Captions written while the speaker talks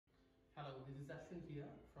Darshan here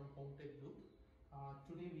from Home Tech Group.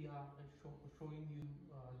 Today we are showing you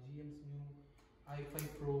GM's new i5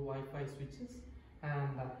 Pro Wi-Fi switches,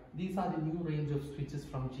 and these are the new range of switches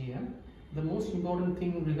from GM. The most important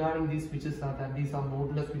thing regarding these switches are that these are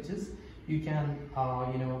modular switches. You can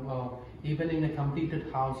even in a completed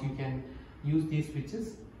house you can use these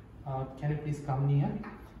switches. Can you please come near?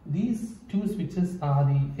 These two switches are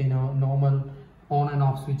the normal on and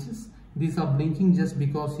off switches. These are blinking just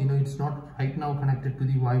because it's not right now connected to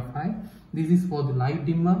the Wi-Fi. This is for the light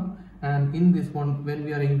dimmer, and in this one when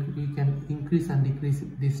we can increase and decrease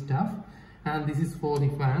this stuff, and this is for the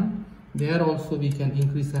fan. There also we can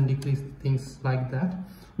increase and decrease things like that.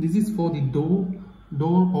 This is for the door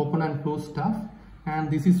open and close stuff,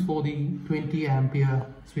 and this is for the 20 ampere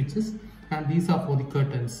switches, and these are for the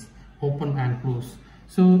curtains open and close.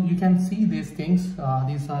 So you can see these things.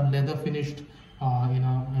 These are leather finished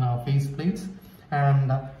face plates,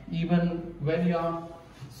 and even when you are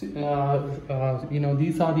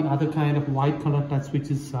these are the other kind of white color touch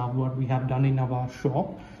switches what we have done in our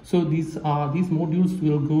shop. So these modules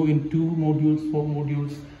will go in 2 modules, 4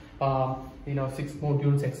 modules, 6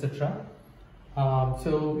 modules, etc.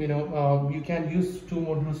 So you can use 2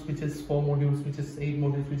 modules switches, 4 modules switches, 8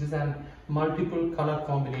 modules switches, and multiple color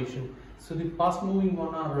combination. So the fast moving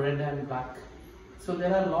one are red and black. So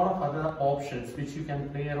there are a lot of other options which you can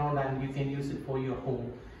play around and you can use it for your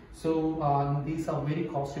home. So these are very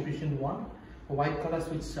cost efficient one. White color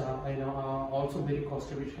switches are also very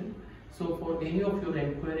cost efficient. So for any of your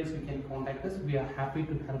enquiries, you can contact us. We are happy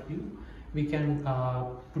to help you. We can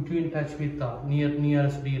put you in touch with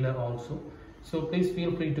nearest dealer also. So please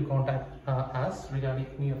feel free to contact us regarding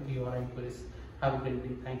any of your enquiries. Have a great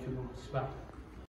day. Thank you very much. Bye.